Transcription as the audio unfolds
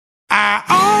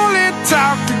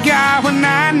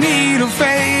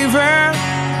favor,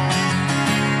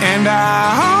 and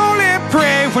I only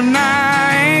pray when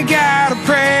I ain't got a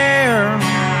prayer.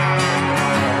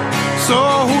 So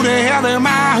who the hell am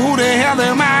I, who the hell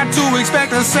am I to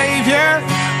expect a savior?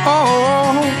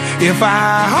 Oh, if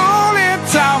I only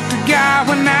talk to God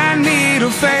when I need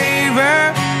a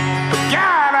favor.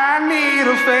 God, I need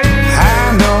a favor.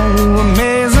 I know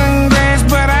amazing grace,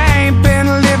 but I ain't been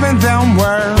living them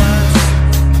words.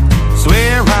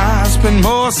 Swear I spend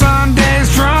more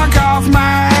Sundays drunk off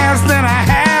my ass than I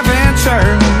have in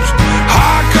church.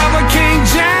 Hardcover King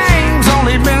James,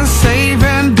 only been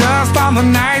saving dust on the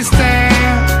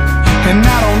nightstand, and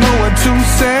I don't know what to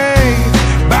say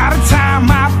by the time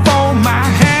I fold my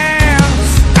hands.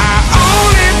 I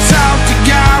only talk to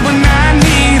God when I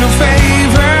need a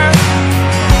favor,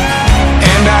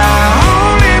 and I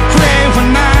only pray when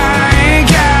I ain't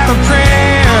got a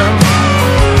prayer.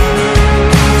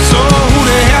 So who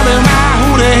the hell am I,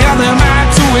 who the hell am I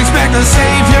to expect a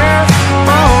savior?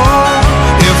 Oh,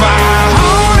 if I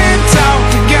only talk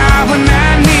to God when I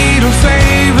need a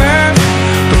favor.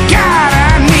 But God,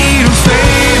 I need a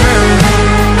favor.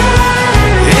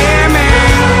 Yeah,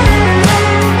 man.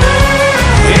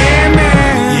 Yeah,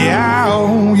 man. Yeah, I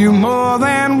owe you more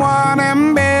than one,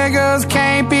 and beggars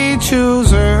can't be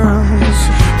choosers.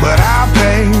 But I'll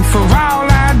pay for all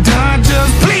I've done,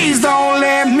 just please don't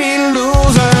let me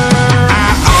lose her. I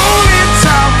only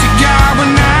talk to God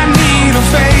when I need a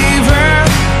favor,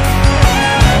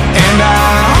 and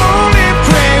I only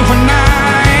pray when I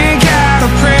ain't got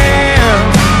a prayer.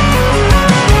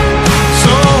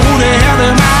 So who the hell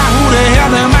am I, who the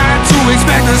hell am I to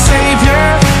expect a savior?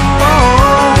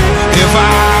 Oh, if I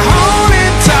only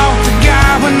talk to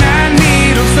God when I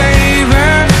need a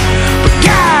favor. But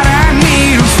God, I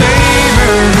need a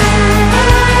favor.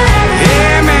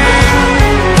 Yeah, man.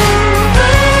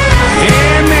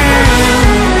 Yeah, man.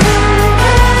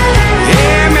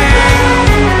 Yeah, man.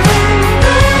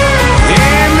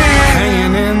 Yeah, man.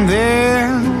 Hanging in there,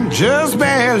 just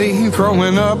barely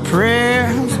throwing up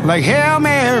prayers like Hail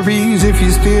Marys if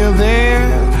you're still there.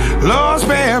 Lord,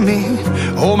 spare me.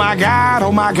 Oh my God,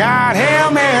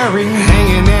 Hail Mary.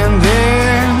 Hanging in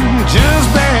there, just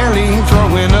barely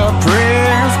throwing up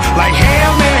prayers like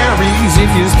Hail Marys if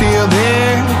you're still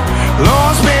there.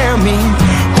 Lord, spare me.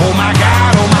 Oh my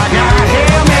God,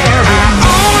 Hail Mary. I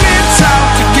only talk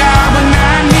to God when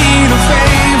I need a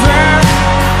favor,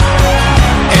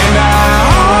 and I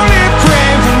only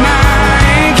pray when I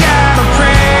ain't got a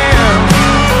prayer.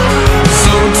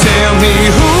 So tell me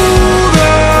who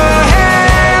the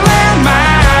hell am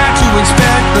I to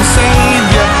expect the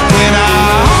savior when I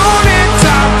only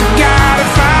talk to God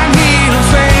if I need a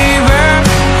favor?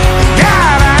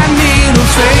 God, I need a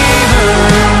favor.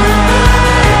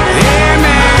 Yeah,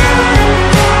 man.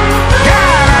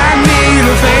 God, I need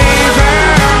a favor.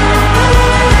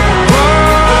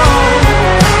 Whoa.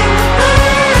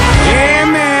 Yeah,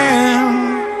 man.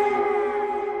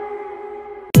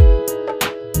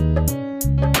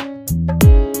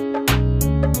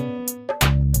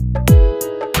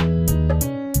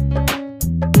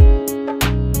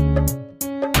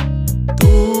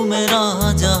 तू मेरा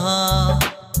जहां,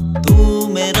 तू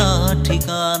मेरा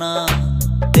ठिकाना,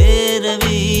 तेरे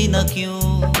बिना क्यों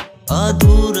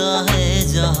अधूरा है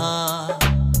जहां।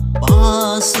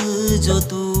 पास जो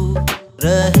तू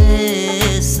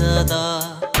रहे सदा,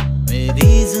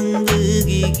 मेरी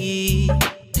जिंदगी की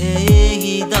है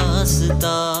ही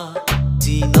दास्ता।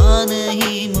 जीना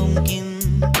नहीं मुमकिन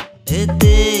है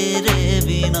तेरे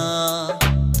बिना,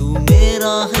 तू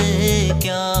मेरा है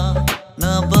क्या न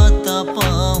बता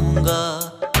पाऊंगा।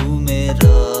 तू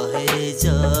मेरा है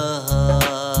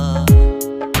जहां,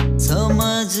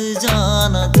 समझ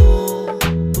जाना तू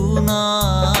ना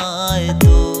आए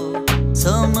तो,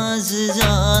 समझ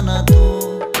जाना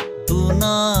तू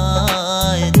ना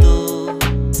आए तो।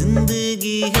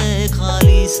 जिंदगी है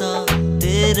खाली सा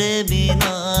तेरे बिना।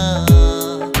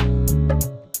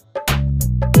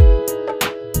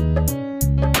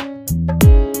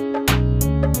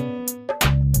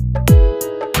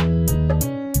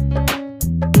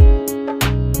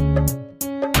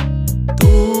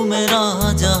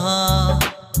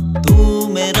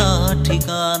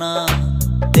 ठिकाना,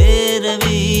 तेरे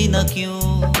बिना क्यों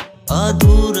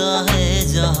अधूरा है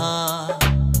जहां।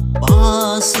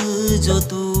 पास जो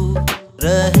तू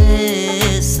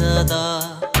रहे सदा,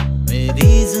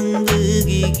 मेरी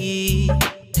जिंदगी की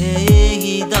है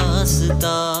ही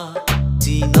दास्ता।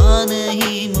 जीना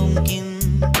नहीं मुमकिन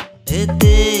है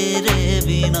तेरे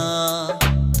बिना,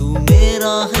 तू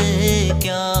मेरा है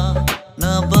क्या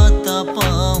न बता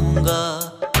पाऊंगा।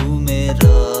 तू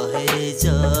मेरा है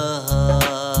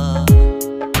जहां,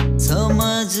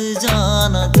 समझ जा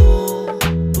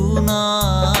ना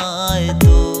आए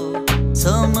तो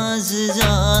समझ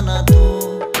जाना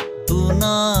तू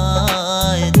ना